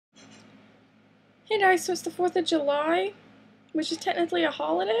Hey guys, so it's the 4th of July, which is technically a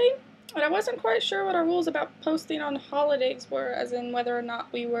holiday, and I wasn't quite sure what our rules about posting on holidays were, as in whether or not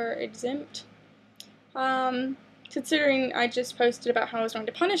we were exempt. Considering I just posted about how I was going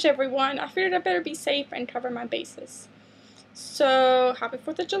to punish everyone, I figured I'd better be safe and cover my bases. So, happy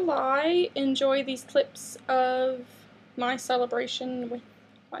 4th of July. Enjoy these clips of my celebration with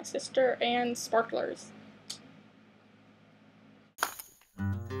my sister and sparklers.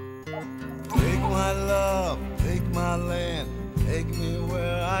 Take my love, take my land, take me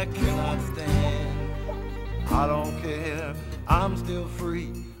where I cannot stand. I don't care, I'm still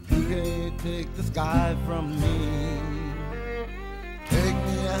free. You can't take the sky from me. Take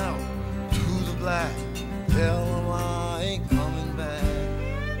me out to the black, tell them I ain't coming back.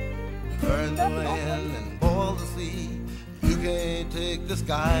 Burn the land and boil the sea. You can't take the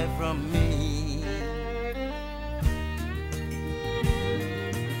sky from me.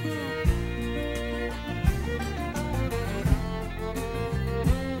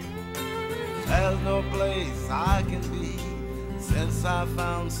 There's no place I can be since I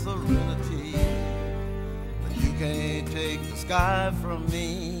found serenity. But you can't take the sky from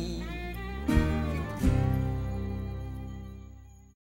me.